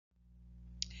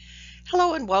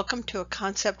Hello and welcome to a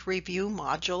concept review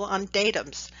module on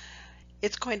datums.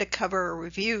 It's going to cover a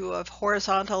review of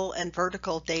horizontal and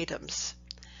vertical datums.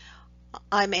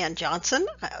 I'm Ann Johnson,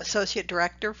 Associate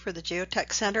Director for the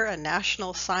Geotech Center, a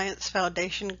National Science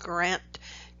Foundation grant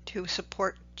to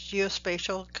support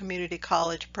geospatial community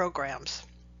college programs.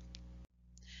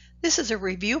 This is a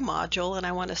review module, and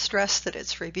I want to stress that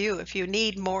it's review. If you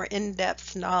need more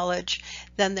in-depth knowledge,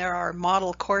 then there are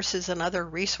model courses and other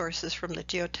resources from the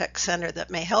Geotech Center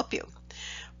that may help you.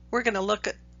 We're going to look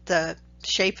at the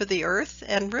shape of the Earth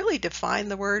and really define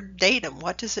the word datum.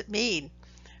 What does it mean?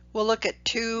 We'll look at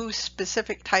two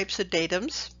specific types of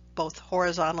datums, both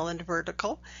horizontal and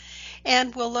vertical,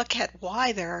 and we'll look at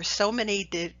why there are so many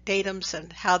datums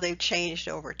and how they've changed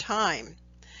over time.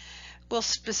 We'll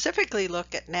specifically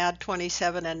look at NAD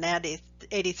 27 and NAD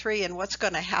 83 and what's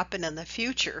going to happen in the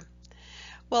future.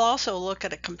 We'll also look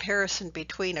at a comparison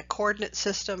between a coordinate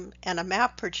system and a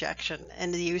map projection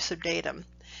and the use of datum.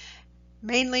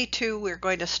 Mainly, too, we're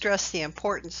going to stress the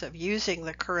importance of using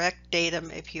the correct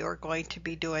datum if you're going to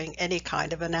be doing any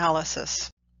kind of analysis.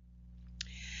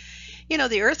 You know,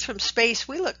 the Earth from space,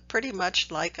 we look pretty much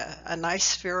like a nice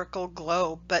spherical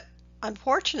globe, but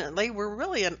unfortunately, we're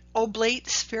really an oblate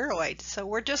spheroid, so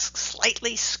we're just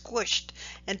slightly squished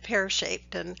and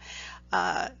pear-shaped. And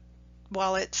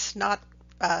while it's not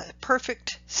a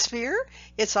perfect sphere,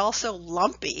 it's also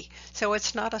lumpy, so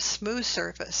it's not a smooth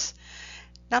surface.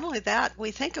 Not only that,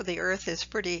 we think of the Earth as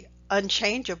pretty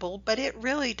unchangeable, but it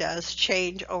really does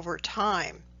change over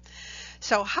time.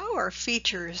 So how are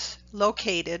features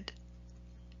located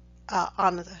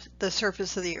on the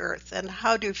surface of the Earth, and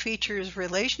how do features,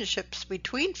 relationships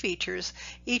between features,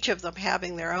 each of them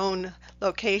having their own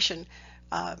location,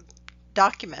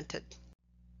 documented?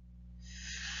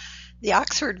 The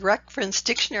Oxford Reference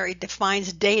Dictionary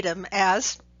defines datum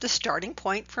as the starting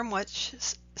point from which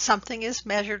something is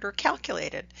measured or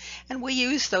calculated, and we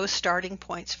use those starting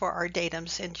points for our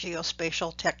datums in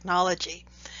geospatial technology.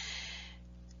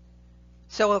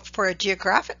 So for a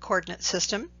geographic coordinate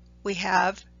system, we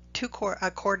have a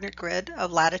coordinate grid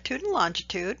of latitude and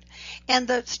longitude, and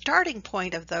the starting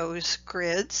point of those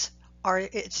grids are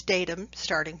its datum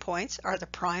starting points are the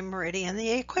prime meridian and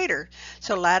the equator.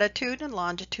 So latitude and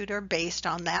longitude are based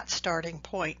on that starting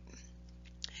point.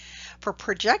 For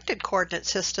projected coordinate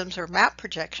systems or map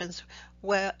projections,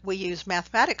 we use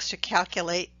mathematics to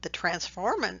calculate the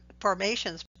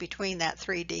transformations between that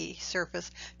 3D surface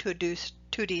to a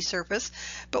 2D surface,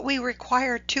 but we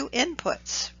require two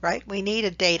inputs, right? We need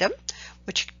a datum,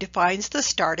 which defines the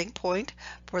starting point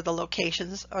for the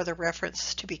locations or the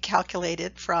reference to be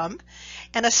calculated from,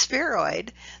 and a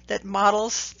spheroid that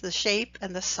models the shape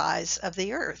and the size of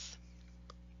the Earth.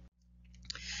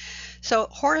 So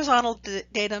horizontal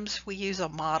datums, we use a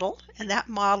model, and that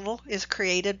model is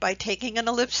created by taking an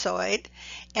ellipsoid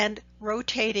and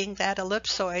rotating that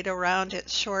ellipsoid around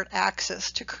its short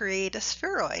axis to create a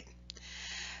spheroid.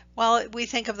 While we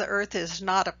think of the Earth as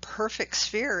not a perfect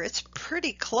sphere, it's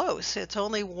pretty close. It's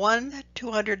only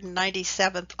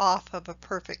 1/297th off of a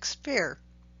perfect sphere.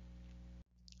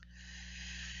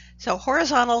 So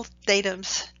horizontal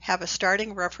datums have a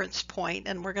starting reference point,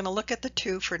 and we're going to look at the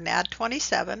two for NAD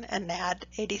 27 and NAD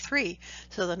 83.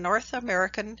 So the North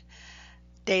American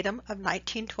datum of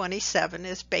 1927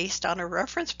 is based on a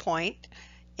reference point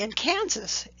in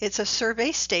Kansas. It's a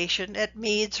survey station at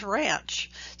Meades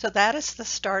Ranch. So that is the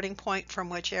starting point from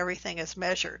which everything is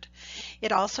measured.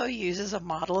 It also uses a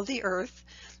model of the Earth,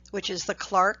 which is the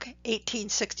Clark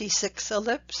 1866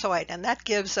 ellipsoid, and that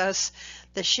gives us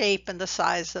the shape and the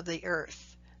size of the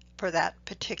Earth for that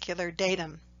particular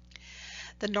datum.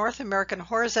 The North American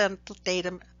horizontal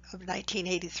datum of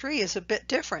 1983 is a bit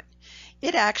different.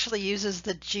 It actually uses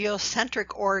the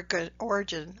geocentric origin, or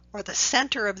the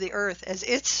center of the Earth, as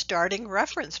its starting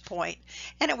reference point,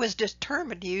 and it was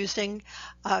determined using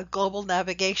global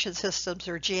navigation systems,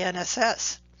 or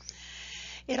GNSS.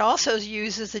 It also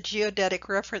uses the Geodetic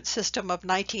reference system of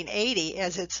 1980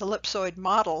 as its ellipsoid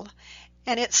model,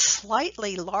 and it's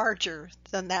slightly larger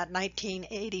than that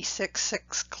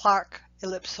 1986 Clark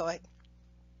ellipsoid.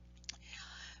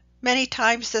 Many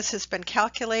times this has been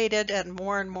calculated, and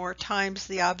more times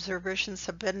the observations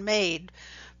have been made,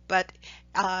 but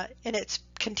and it's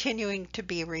continuing to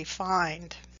be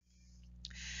refined.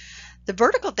 The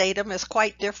vertical datum is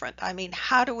quite different. I mean,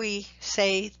 how do we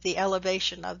say the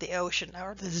elevation of the ocean,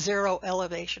 or the zero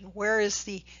elevation? Where is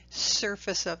the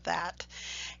surface of that?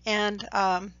 And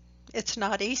it's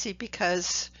not easy,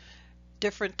 because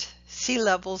different sea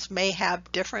levels may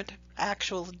have different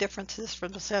actual differences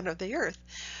from the center of the Earth.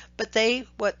 But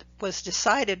what was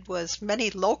decided was many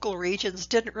local regions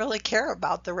didn't really care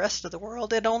about the rest of the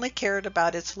world. It only cared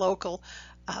about its local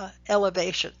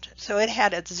elevation. So it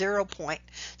had its 0 point.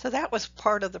 So that was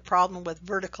part of the problem with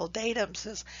vertical datums,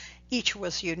 is each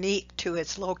was unique to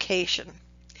its location.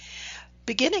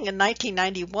 Beginning in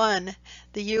 1991,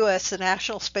 the U.S.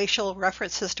 National Spatial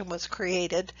Reference System was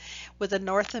created with a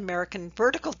North American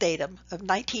vertical datum of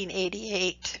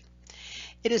 1988.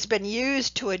 It has been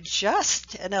used to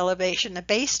adjust an elevation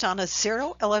based on a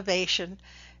 0 elevation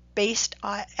based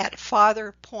at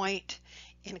Father Point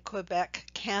in Quebec,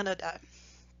 Canada.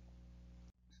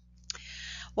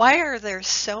 Why are there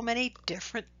so many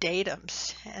different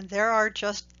datums? And there are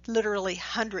just literally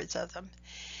hundreds of them.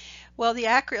 Well, the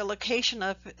accurate location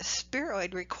of a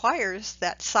spheroid requires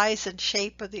that size and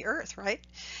shape of the Earth, right?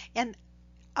 And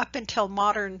up until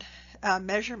modern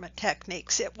measurement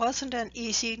techniques, it wasn't an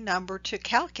easy number to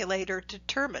calculate or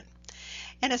determine.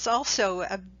 And it's also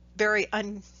a very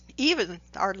uneven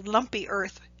or lumpy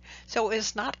Earth, so it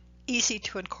was not easy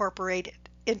to incorporate it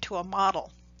into a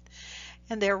model.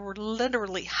 And there were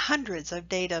literally hundreds of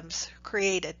datums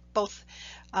created, both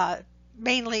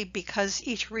mainly because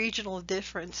each regional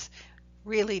difference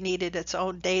really needed its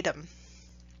own datum.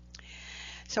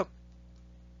 So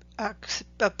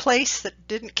a place that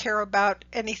didn't care about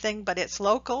anything but its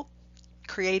local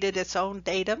created its own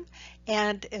datum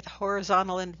and a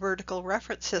horizontal and vertical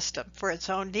reference system for its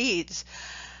own needs.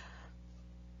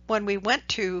 When we went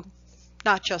to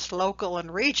not just local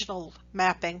and regional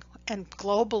mapping and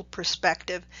global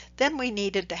perspective, then we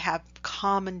needed to have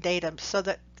common datum so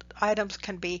that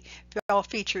all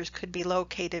features could be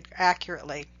located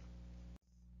accurately.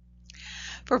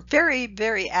 For very,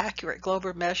 very accurate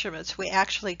global measurements, we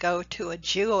actually go to a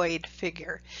geoid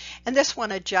figure, and this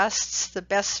one adjusts the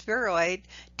best spheroid,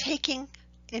 taking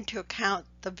into account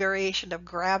the variation of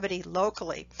gravity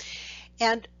locally.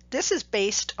 And this is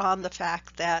based on the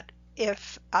fact that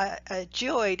if a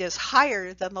geoid is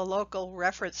higher than the local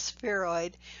reference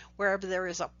spheroid, wherever there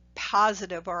is a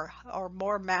positive or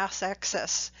more mass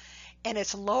excess, and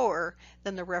it's lower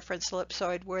than the reference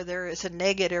ellipsoid where there is a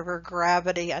negative or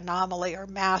gravity anomaly or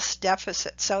mass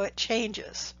deficit, so it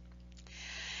changes.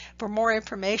 For more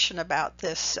information about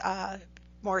this,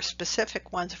 more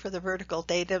specific ones for the vertical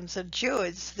datums and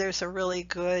geoids, there's a really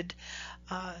good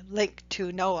link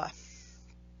to NOAA.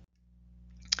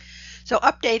 So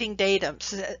updating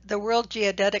datums. The World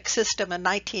Geodetic System in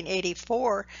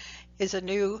 1984 is a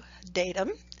new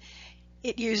datum.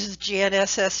 It uses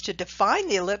GNSS to define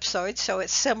the ellipsoid, so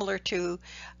it's similar to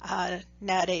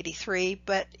NAD 83,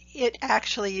 but it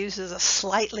actually uses a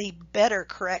slightly better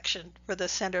correction for the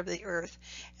center of the Earth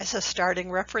as a starting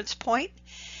reference point,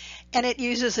 and it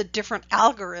uses a different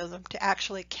algorithm to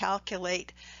actually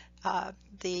calculate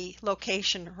the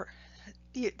location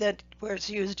that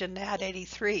was used in NAD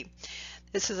 83.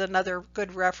 This is another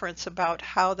good reference about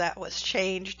how that was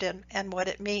changed and what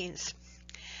it means.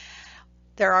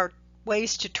 There are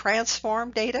ways to transform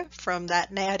data from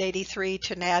that NAD 83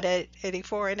 to NAD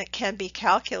 84, and it can be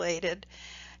calculated.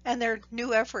 And there are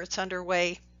new efforts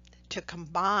underway to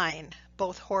combine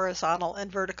both horizontal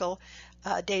and vertical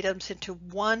datums into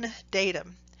one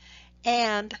datum.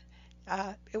 And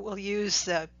it will use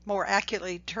the more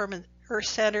accurately determined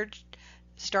Earth-centered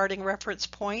starting reference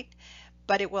point,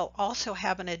 but it will also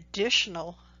have an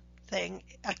additional thing,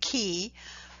 a key,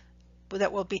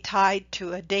 that will be tied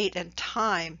to a date and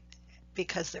time.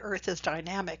 Because the Earth is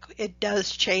dynamic, it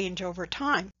does change over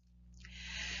time.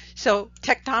 So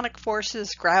tectonic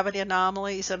forces, gravity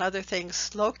anomalies, and other things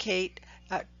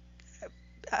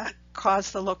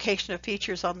cause the location of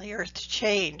features on the Earth to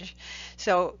change.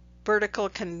 So vertical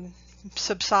can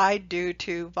subside due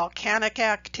to volcanic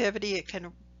activity. It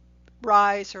can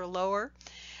rise or lower.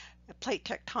 Plate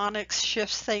tectonics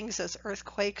shifts things as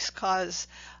earthquakes cause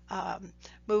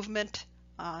movement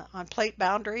on plate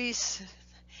boundaries.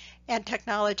 And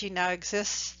technology now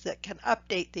exists that can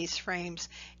update these frames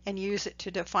and use it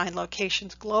to define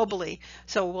locations globally.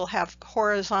 So we'll have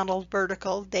horizontal,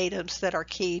 vertical datums that are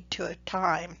keyed to a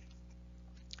time.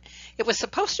 It was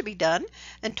supposed to be done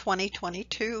in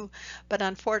 2022, but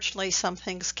unfortunately some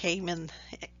things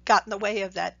got in the way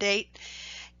of that date.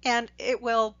 And it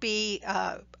will be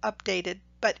updated,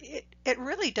 but it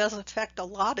really does affect a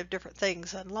lot of different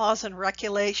things, and laws and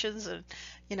regulations and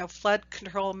flood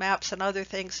control maps and other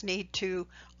things need to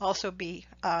also be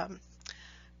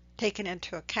taken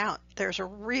into account. There's a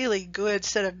really good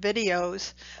set of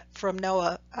videos from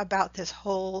NOAA about this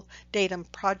whole datum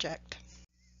project.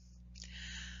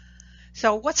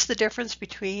 So what's the difference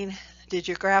between the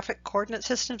geographic coordinate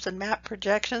systems and map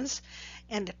projections,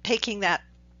 and taking that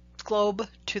globe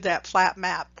to that flat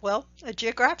map? Well, a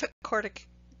geographic coordinate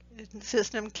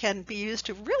system can be used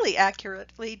to really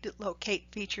accurately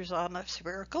locate features on a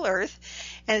spherical Earth,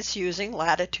 and it's using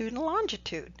latitude and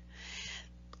longitude.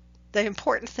 The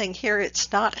important thing here,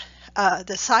 it's not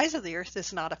the size of the Earth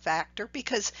is not a factor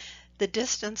because the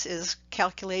distance is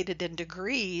calculated in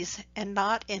degrees and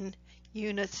not in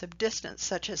units of distance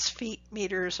such as feet,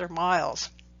 meters, or miles.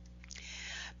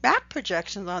 Map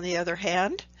projections, on the other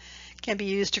hand, can be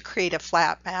used to create a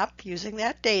flat map using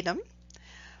that datum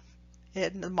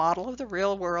in the model of the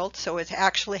real world, so it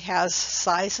actually has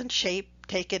size and shape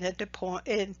taken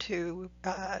into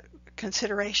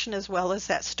consideration, as well as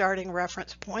that starting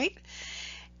reference point,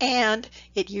 and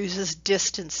it uses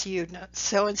distance units.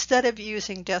 So instead of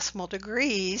using decimal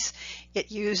degrees,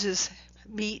 it uses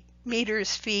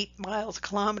meters, feet, miles,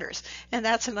 kilometers. And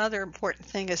that's another important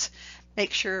thing, is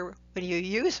make sure when you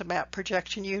use a map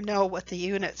projection you know what the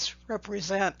units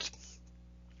represent.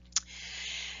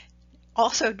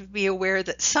 Also, to be aware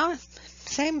that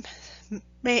same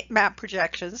map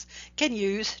projections can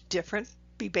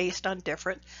be based on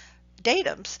different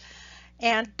datums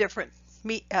and different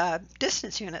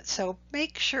distance units. So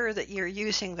make sure that you're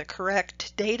using the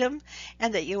correct datum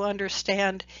and that you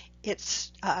understand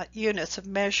its units of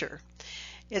measure.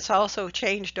 It's also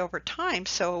changed over time,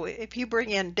 so if you bring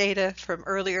in data from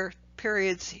earlier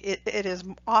periods, it is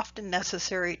often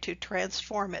necessary to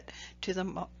transform it to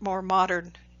the more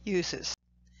modern uses.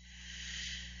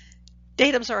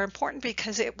 Datums are important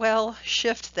because it will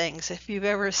shift things. If you've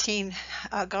ever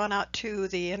gone out to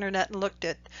the internet and looked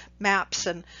at maps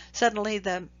and suddenly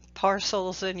the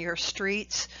parcels in your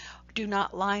streets do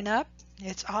not line up,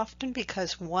 it's often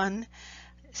because one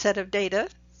set of data,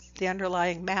 the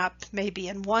underlying map, may be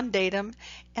in one datum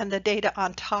and the data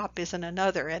on top is in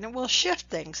another, and it will shift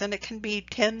things, and it can be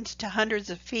tens to hundreds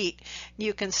of feet.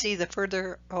 You can see the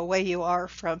further away you are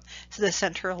from the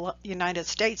central United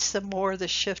States, the more the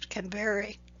shift can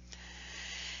vary.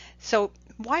 So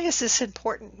why is this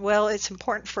important? Well, it's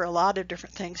important for a lot of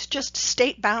different things. Just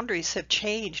state boundaries have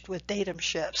changed with datum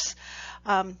shifts.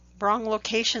 Wrong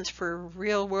locations for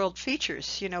real world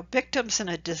features. Victims in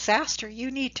a disaster, you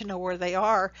need to know where they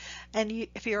are, and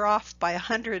if you're off by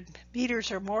 100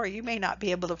 meters or more, you may not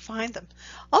be able to find them.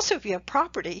 Also, if you have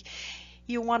property,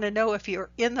 you want to know if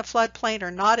you're in the floodplain or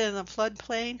not in the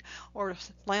floodplain, or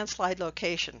landslide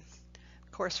location.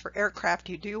 Of course, for aircraft,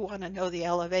 you do want to know the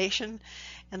elevation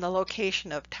and the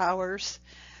location of towers.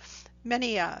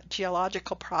 Many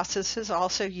geological processes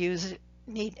also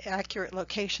need accurate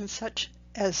locations, such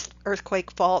as earthquake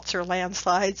faults or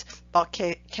landslides,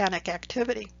 volcanic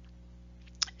activity.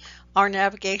 Our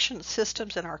navigation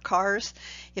systems in our cars,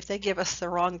 if they give us the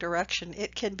wrong direction,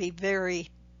 it can be very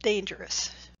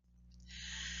dangerous.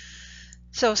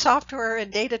 So software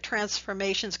and data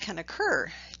transformations can occur.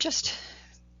 Just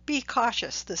be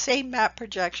cautious. The same map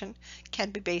projection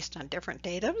can be based on different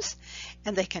datums,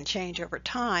 and they can change over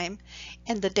time,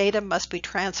 and the data must be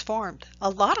transformed. A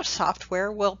lot of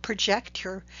software will project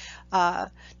your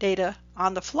data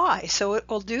on the fly, so it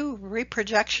will do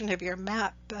reprojection of your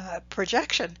map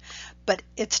projection, but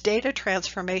its data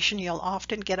transformation, you'll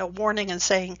often get a warning and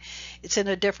saying it's in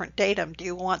a different datum. Do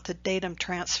you want the datum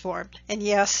transformed? And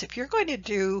yes, if you're going to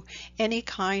do any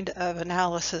kind of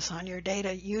analysis on your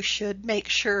data, you should make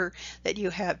sure that you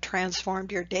have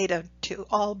transformed your data to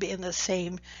all be in the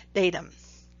same datum.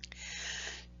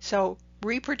 So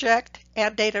reproject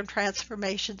and datum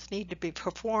transformations need to be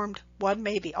performed. One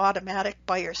may be automatic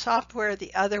by your software,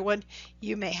 the other one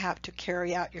you may have to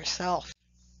carry out yourself.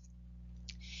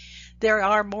 There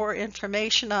are more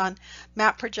information on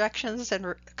map projections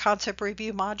and concept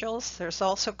review modules. There's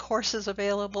also courses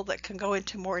available that can go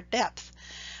into more depth.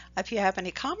 If you have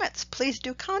any comments, please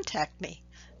do contact me.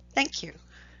 Thank you.